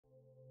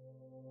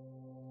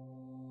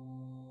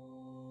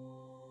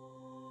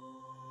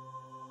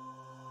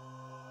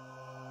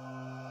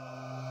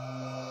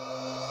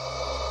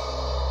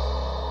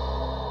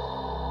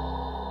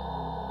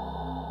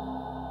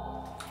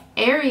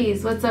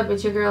Aries, what's up?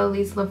 It's your girl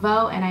Elyse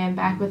Laveau, and I am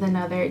back with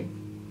another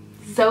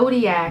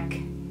zodiac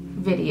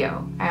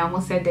video. I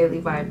almost said daily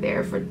vibe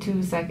there for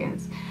 2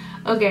 seconds.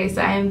 Okay,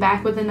 so I am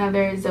back with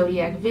another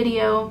zodiac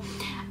video.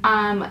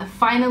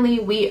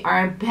 Finally we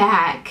are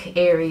back,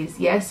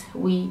 Aries. Yes,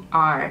 we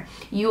are.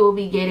 You will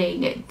be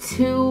getting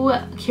 2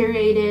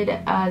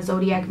 curated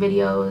zodiac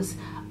videos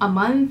a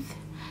month,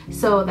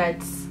 so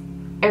that's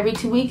every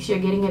 2 weeks you're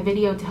getting a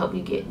video to help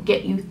you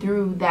get you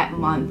through that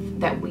month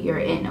that we are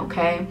in.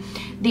 Okay,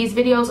 these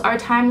videos are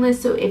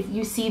timeless, so if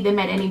you see them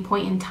at any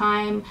point in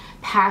time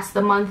past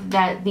the month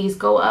that these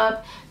go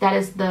up, that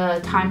is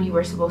the time you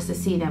were supposed to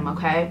see them.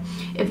 Okay,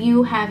 if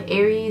you have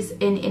Aries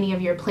in any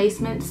of your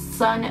placements,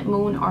 sun,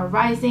 moon, or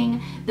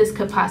rising, this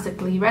could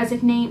possibly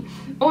resonate.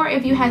 Or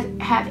if you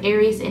have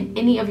Aries in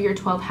any of your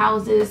 12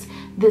 houses,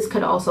 this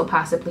could also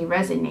possibly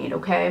resonate.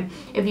 Okay,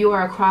 if you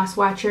are a cross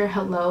watcher,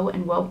 hello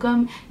and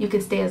welcome. You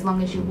can stay as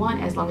long as you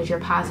want, as long as you're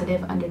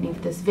positive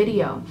underneath this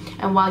video.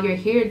 And while you're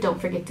here,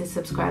 don't forget to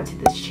subscribe to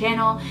this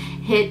channel,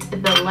 hit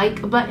the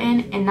like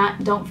button,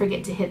 and don't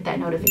forget to hit that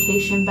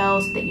notification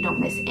bell so that you don't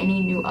miss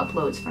any new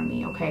uploads from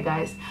me. Okay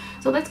guys,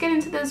 so let's get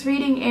into this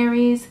reading,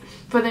 Aries,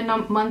 for the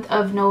month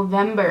of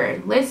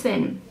November.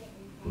 Listen,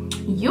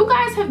 you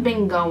guys have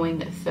been going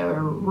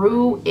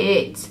through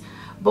it.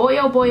 Boy,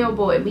 oh boy, oh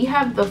boy. We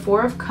have the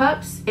 4 of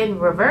Cups in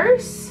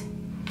reverse.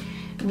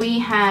 We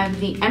have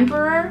the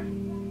Emperor.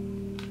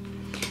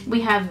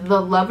 We have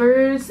the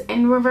Lovers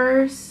in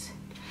reverse.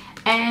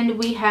 And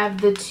we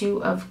have the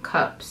 2 of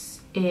Cups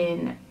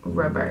in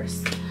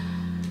reverse.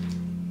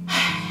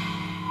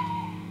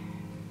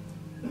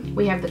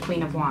 We have the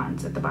Queen of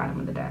Wands at the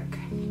bottom of the deck.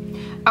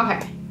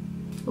 Okay,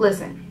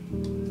 listen.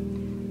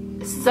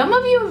 Some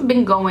of you have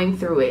been going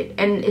through it,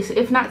 and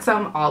if not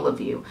some, all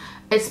of you,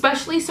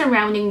 especially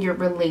surrounding your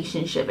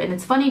relationship. And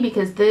it's funny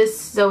because this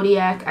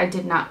zodiac, I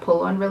did not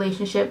pull on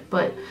relationship,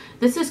 but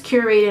this is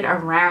curated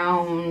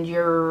around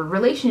your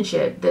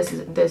relationship,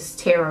 this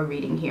tarot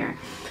reading here.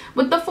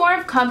 With the 4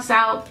 of Cups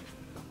out,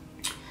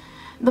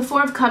 the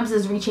 4 of Cups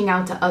is reaching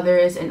out to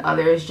others, and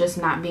others just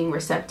not being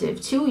receptive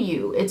to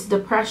you. It's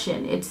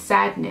depression, it's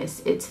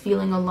sadness, it's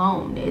feeling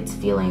alone, it's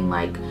feeling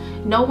like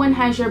no one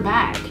has your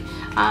back.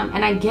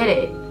 And I get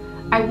it.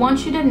 I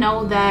want you to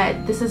know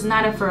that this is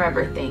not a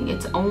forever thing.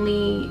 It's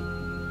only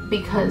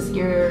because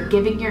you're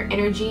giving your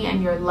energy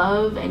and your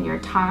love and your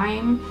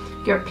time,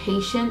 your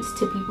patience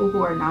to people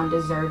who are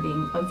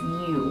non-deserving of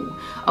you.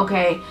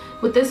 Okay,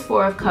 with this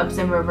 4 of Cups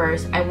in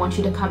reverse, I want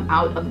you to come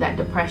out of that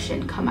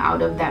depression, come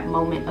out of that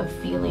moment of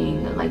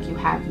feeling like you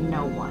have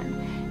no one.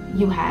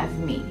 You have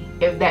me.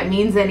 If that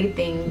means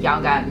anything,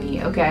 y'all got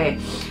me. Okay,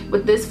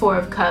 with this 4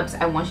 of Cups,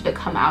 I want you to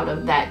come out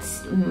of that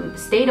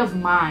state of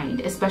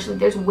mind. Especially,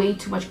 there's way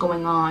too much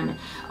going on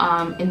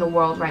in the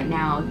world right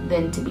now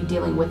than to be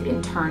dealing with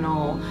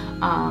internal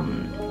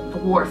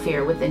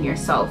warfare within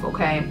yourself.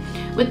 Okay,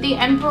 with the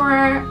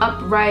Emperor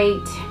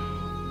upright,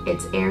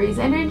 it's Aries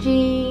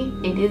energy.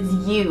 It is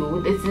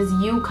you. This is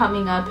you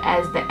coming up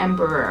as the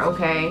Emperor.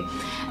 Okay,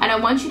 and I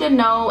want you to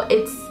know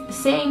it's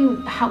saying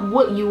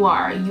what you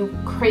are. You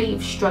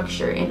crave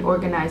structure and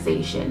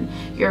organization.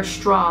 You're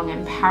strong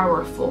and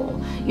powerful.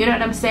 You know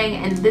what I'm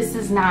saying? And this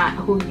is not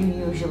who you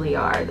usually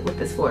are with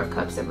this 4 of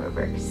Cups in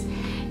reverse.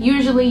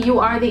 Usually you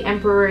are the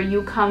Emperor.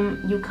 You come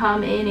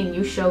in and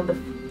you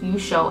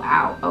show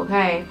out.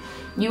 Okay,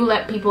 you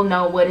let people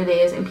know what it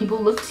is, and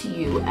people look to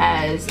you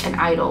as an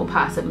idol,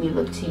 possibly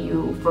look to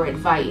you for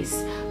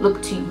advice,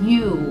 look to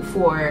you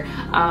for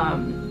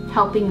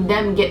helping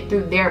them get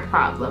through their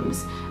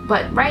problems.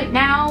 But right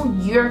now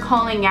you're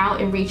calling out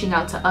and reaching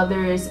out to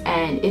others,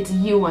 and it's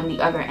you on the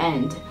other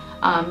end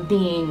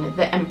being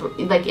the Emperor.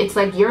 Like, it's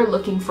like you're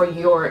looking for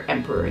your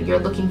Emperor. You're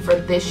looking for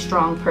this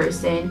strong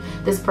person,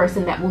 this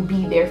person that will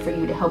be there for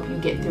you to help you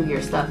get through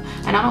your stuff.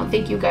 And I don't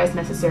think you guys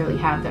necessarily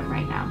have them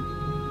right now.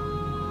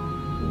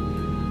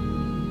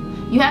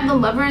 You have the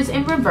Lovers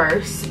in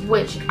reverse,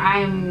 which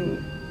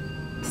I'm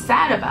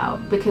sad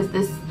about, because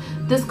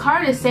this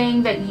card is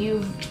saying that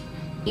you've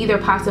either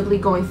possibly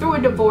going through a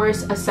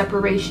divorce, a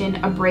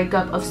separation, a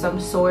breakup of some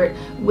sort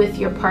with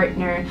your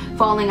partner,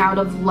 falling out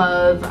of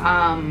love.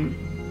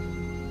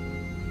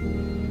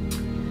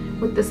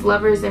 With this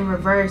Lovers in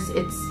reverse,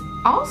 it's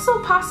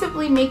also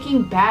possibly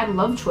making bad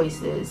love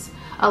choices,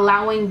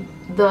 allowing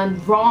the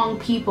wrong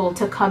people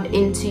to come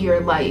into your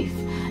life,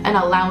 and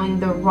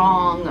allowing the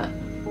wrong,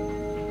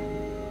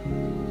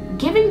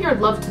 giving your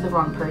love to the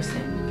wrong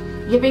person.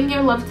 Giving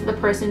your love to the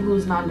person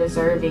who's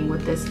non-deserving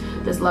with this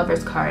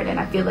Lovers card. And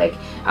I feel like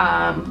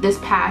this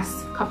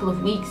past couple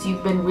of weeks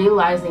you've been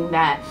realizing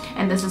that,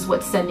 and this is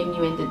what's sending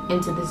you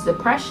into this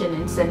depression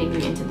and sending you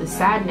into this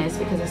sadness,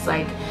 because it's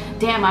like,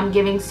 damn, I'm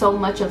giving so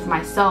much of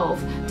myself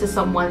to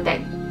someone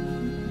that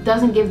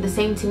doesn't give the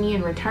same to me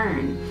in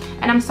return.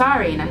 And I'm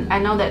sorry, and I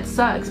know that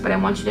sucks, but I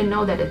want you to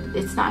know that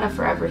it's not a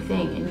forever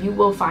thing, and you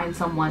will find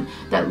someone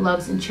that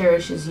loves and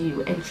cherishes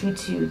you and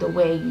treats you the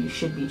way you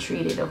should be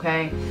treated.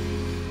 Okay,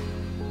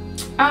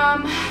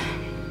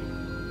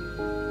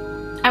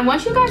 I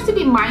want you guys to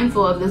be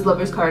mindful of this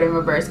Lovers card in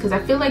reverse, because I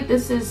feel like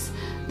this is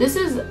This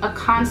is a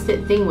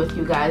constant thing with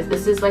you guys.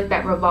 This is like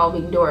that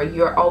revolving door.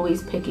 You're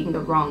always picking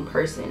the wrong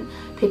person,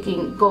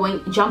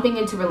 jumping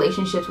into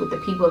relationships with the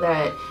people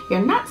that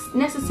you're not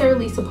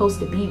necessarily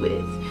supposed to be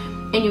with.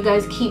 And you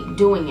guys keep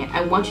doing it.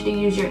 I want you to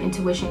use your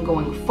intuition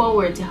going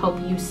forward to help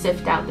you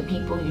sift out the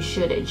people you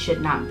should and should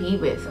not be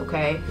with,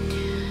 okay?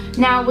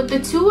 Now, with the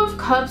Two of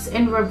Cups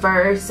in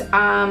reverse,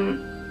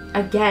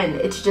 again,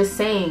 it's just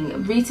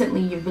saying recently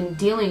you've been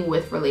dealing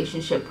with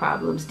relationship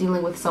problems,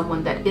 dealing with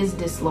someone that is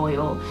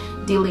disloyal,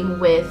 dealing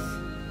with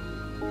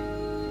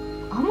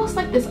almost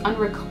like this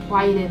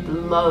unrequited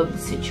love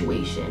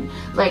situation.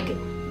 Like,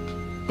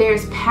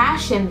 there's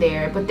passion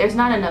there, but there's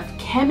not enough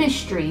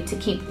chemistry to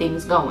keep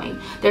things going.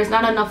 There's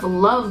not enough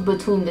love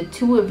between the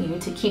two of you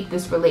to keep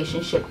this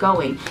relationship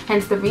going.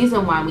 Hence the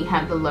reason why we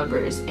have the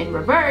Lovers in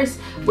reverse,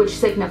 which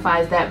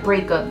signifies that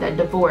breakup, that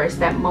divorce,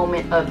 that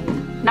moment of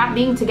not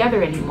being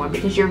together anymore,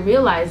 because you're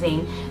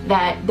realizing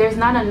that there's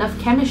not enough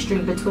chemistry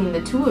between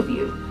the two of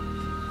you.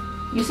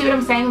 You see what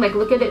I'm saying? Like,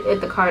 look at it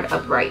at the card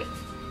upright.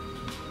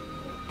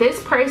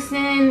 This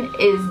person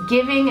is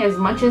giving as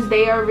much as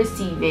they are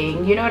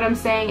receiving. You know what I'm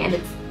saying? And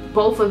it's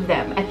both of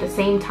them at the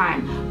same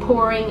time,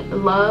 pouring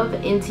love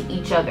into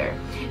each other.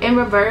 In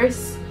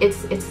reverse,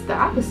 it's the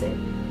opposite.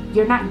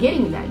 You're not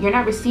getting that. You're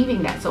not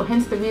receiving that. So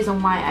hence the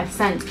reason why I've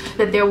sensed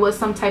that there was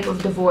some type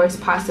of divorce,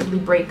 possibly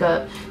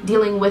breakup,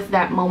 dealing with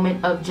that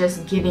moment of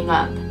just giving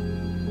up.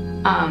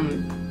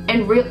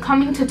 And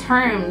coming to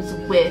terms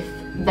with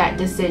that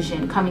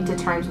decision, coming to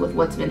terms with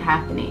what's been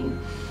happening.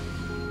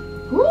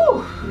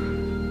 Woo!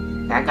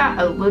 That got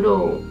a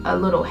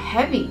little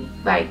heavy,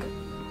 like,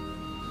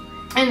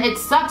 and it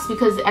sucks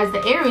because as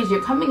the Aries,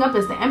 you're coming up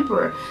as the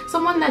Emperor,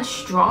 someone that's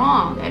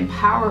strong and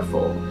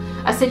powerful,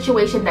 a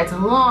situation that's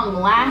long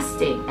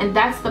lasting. And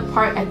that's the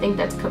part I think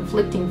that's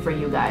conflicting for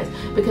you guys,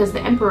 because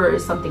the Emperor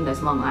is something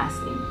that's long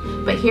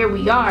lasting, but here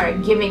we are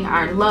giving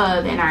our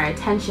love and our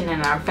attention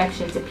and our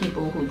affection to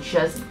people who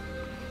just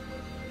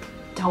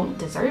don't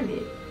deserve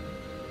it.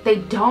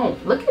 They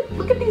don't. Look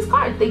at these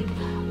cards. They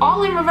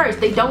all in reverse.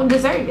 They don't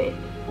deserve it.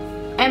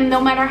 And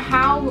no matter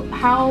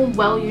how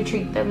well you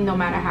treat them, no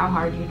matter how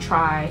hard you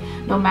try,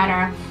 no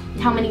matter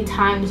how many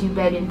times you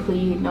beg and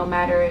plead, no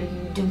matter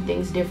you do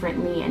things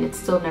differently and it's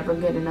still never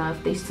good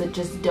enough, they still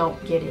just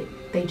don't get it.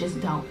 They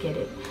just don't get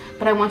it.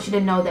 But I want you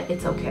to know that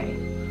it's okay.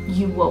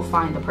 You will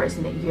find the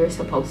person that you're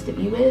supposed to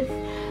be with,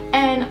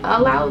 and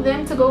allow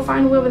them to go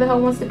find whoever the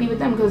hell wants to be with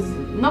them, because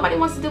nobody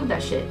wants to deal with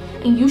that shit,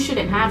 and you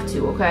shouldn't have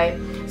to, okay?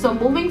 So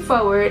moving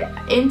forward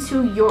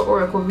into your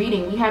oracle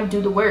reading, we have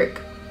do the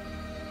work.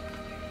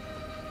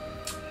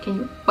 Can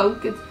you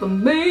focus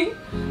on me?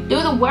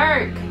 Do the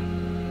work.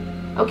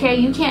 Okay,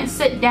 you can't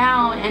sit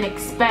down and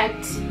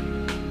expect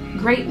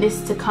greatness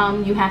to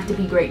come. You have to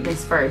be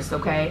greatness first,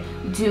 okay?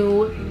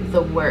 Do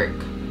the work.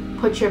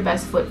 Put your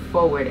best foot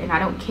forward. And I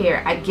don't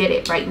care. I get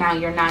it. Right now,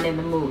 you're not in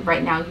the mood.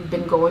 Right now, you've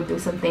been going through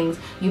some things.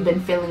 You've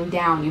been feeling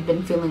down. You've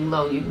been feeling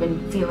low. You've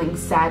been feeling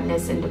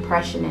sadness and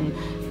depression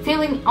and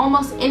feeling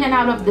almost in and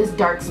out of this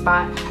dark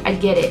spot. I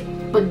get it.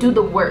 But do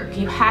the work.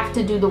 You have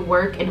to do the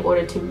work in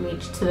order to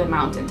reach to the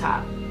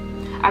mountaintop.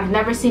 I've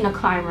never seen a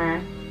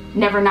climber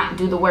never not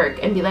do the work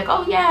and be like,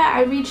 oh yeah,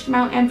 I reached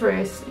Mount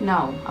Everest.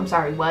 No, I'm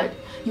sorry, what?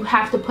 You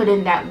have to put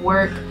in that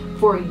work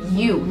for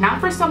you, not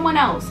for someone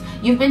else.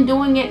 You've been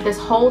doing it this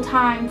whole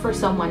time for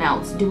someone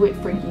else. Do it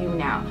for you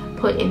now.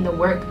 Put in the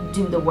work,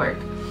 do the work.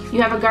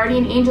 You have a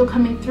guardian angel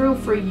coming through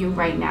for you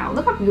right now.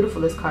 Look how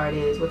beautiful this card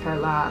is with her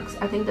locks.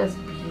 I think that's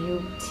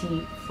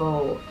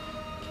beautiful.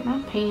 Can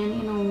I pan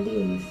in on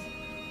these?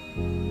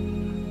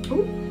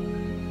 Ooh.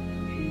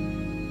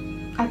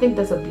 I think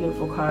that's a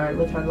beautiful card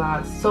with her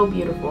locks. So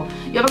beautiful.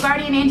 You have a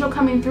guardian angel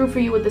coming through for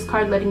you with this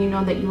card, letting you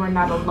know that you are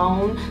not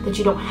alone, that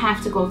you don't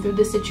have to go through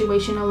this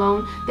situation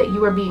alone, that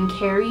you are being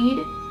carried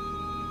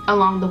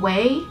along the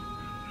way.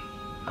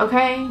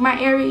 Okay, my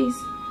Aries?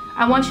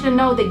 I want you to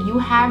know that you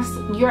have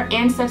your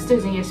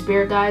ancestors and your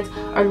spirit guides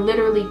are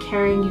literally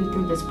carrying you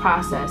through this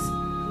process.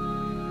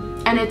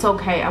 And it's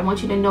okay. I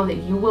want you to know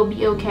that you will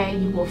be okay.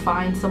 You will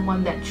find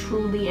someone that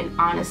truly and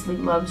honestly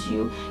loves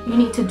you. You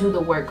need to do the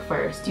work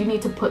first. You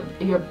need to put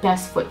your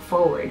best foot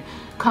forward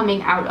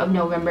coming out of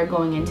November,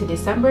 going into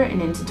December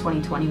and into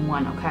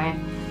 2021, okay?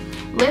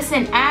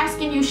 Listen, ask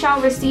and you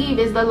shall receive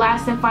is the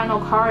last and final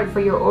card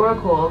for your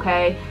oracle,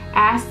 okay?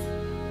 Ask,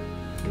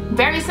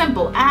 very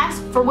simple.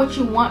 Ask for what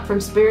you want from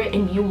spirit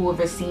and you will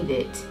receive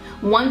it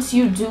once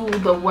you do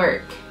the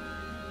work.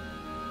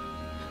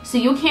 So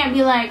you can't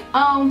be like,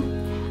 oh,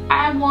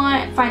 I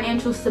want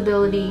financial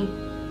stability,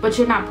 but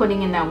you're not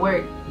putting in that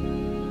work.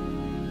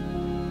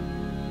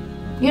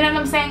 You know what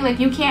I'm saying? Like,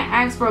 you can't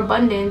ask for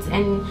abundance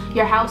and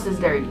your house is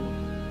dirty.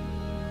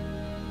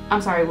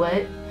 I'm sorry,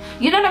 what?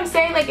 You know what I'm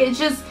saying? Like, it's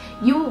just,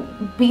 you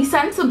be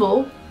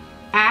sensible.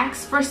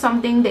 Ask for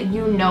something that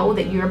you know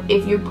that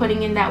if you're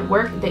putting in that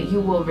work, that you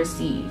will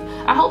receive.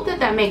 I hope that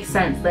that makes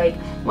sense. Like,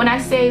 when I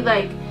say,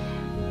 like,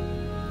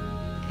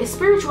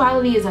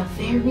 spirituality is a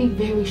very,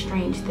 very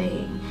strange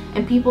thing.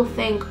 And people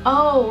think,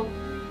 oh,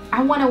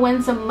 I want to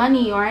win some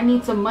money, or I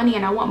need some money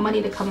and I want money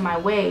to come my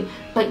way.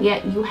 But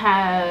yet you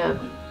have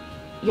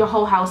your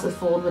whole house is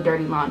full with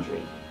dirty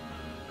laundry.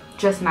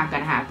 Just not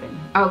gonna happen,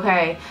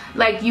 okay?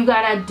 Like, you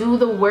gotta do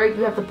the work.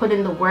 You have to put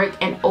in the work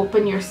and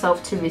open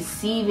yourself to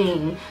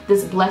receiving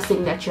this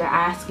blessing that you're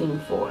asking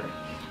for,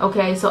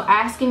 okay? So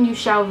ask and you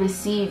shall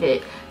receive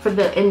it for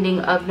the ending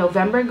of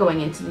November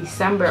going into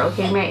December,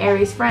 okay, my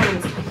Aries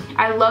friends?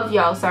 I love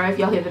y'all. Sorry if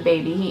y'all hear the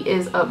baby. He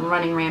is up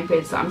running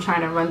rampant, so I'm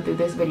trying to run through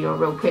this video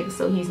real quick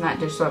so he's not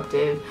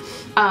disruptive.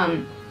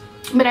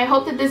 But I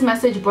hope that this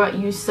message brought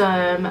you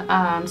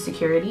some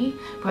security,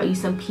 brought you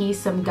some peace,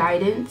 some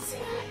guidance,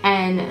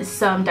 and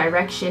some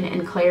direction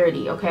and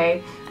clarity,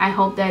 okay? I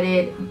hope that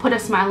it put a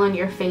smile on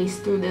your face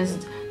through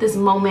this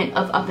moment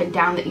of up and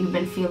down that you've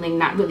been feeling,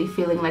 not really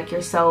feeling like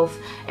yourself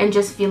and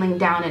just feeling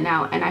down and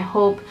out. And I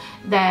hope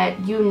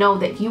that you know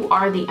that you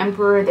are the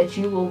emperor, that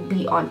you will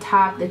be on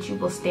top, that you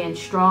will stand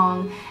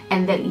strong,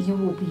 and that you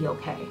will be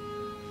okay.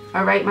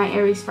 All right, my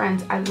Aries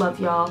friends, I love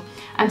y'all.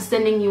 I'm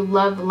sending you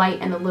love, light,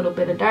 and a little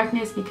bit of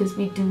darkness because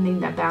we do need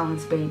that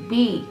balance,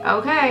 baby.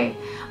 Okay,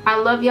 I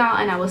love y'all,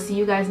 and I will see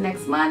you guys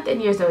next month in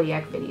your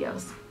zodiac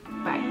videos.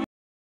 Bye.